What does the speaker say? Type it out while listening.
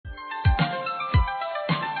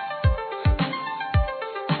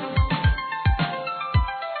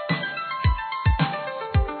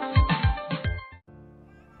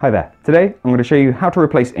Hi there, today I'm going to show you how to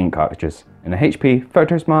replace ink cartridges in a HP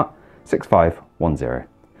Photosmart 6510. And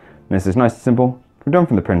this is nice and simple, done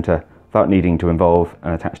from the printer without needing to involve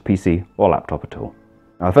an attached PC or laptop at all.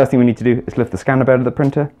 Now the first thing we need to do is lift the scanner bed of the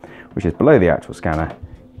printer, which is below the actual scanner.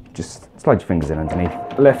 Just slide your fingers in underneath,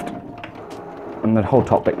 lift, and the whole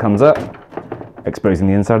top bit comes up, exposing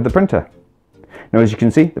the inside of the printer. Now as you can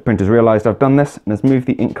see, the printer's realised I've done this and has moved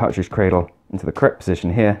the ink cartridge cradle into the correct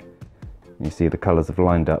position here. You see the colours have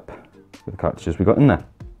lined up with the cartridges we got in there.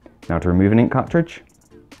 Now to remove an ink cartridge,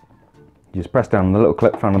 you just press down on the little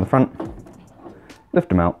clip found on the front, lift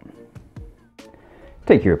them out,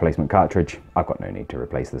 take your replacement cartridge. I've got no need to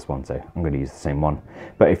replace this one, so I'm going to use the same one.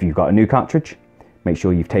 But if you've got a new cartridge, make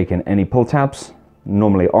sure you've taken any pull tabs,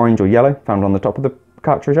 normally orange or yellow, found on the top of the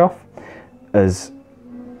cartridge off, as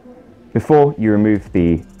before you remove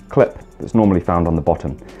the clip that's normally found on the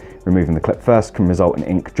bottom. Removing the clip first can result in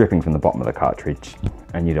ink dripping from the bottom of the cartridge,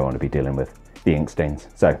 and you don't want to be dealing with the ink stains.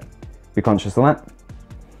 So be conscious of that.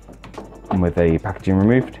 And with the packaging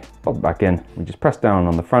removed, pop it back in. We just press down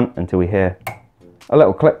on the front until we hear a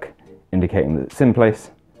little click, indicating that it's in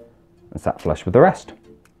place and sat flush with the rest.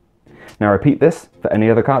 Now repeat this for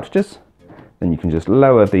any other cartridges. Then you can just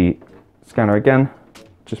lower the scanner again.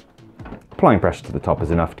 Just applying pressure to the top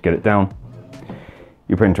is enough to get it down.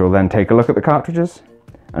 Your printer will then take a look at the cartridges,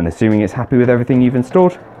 and assuming it's happy with everything you've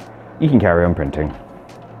installed, you can carry on printing.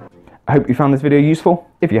 I hope you found this video useful.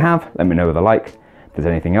 If you have, let me know with a like. If there's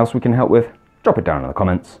anything else we can help with, drop it down in the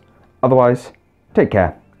comments. Otherwise, take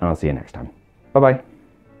care, and I'll see you next time. Bye bye.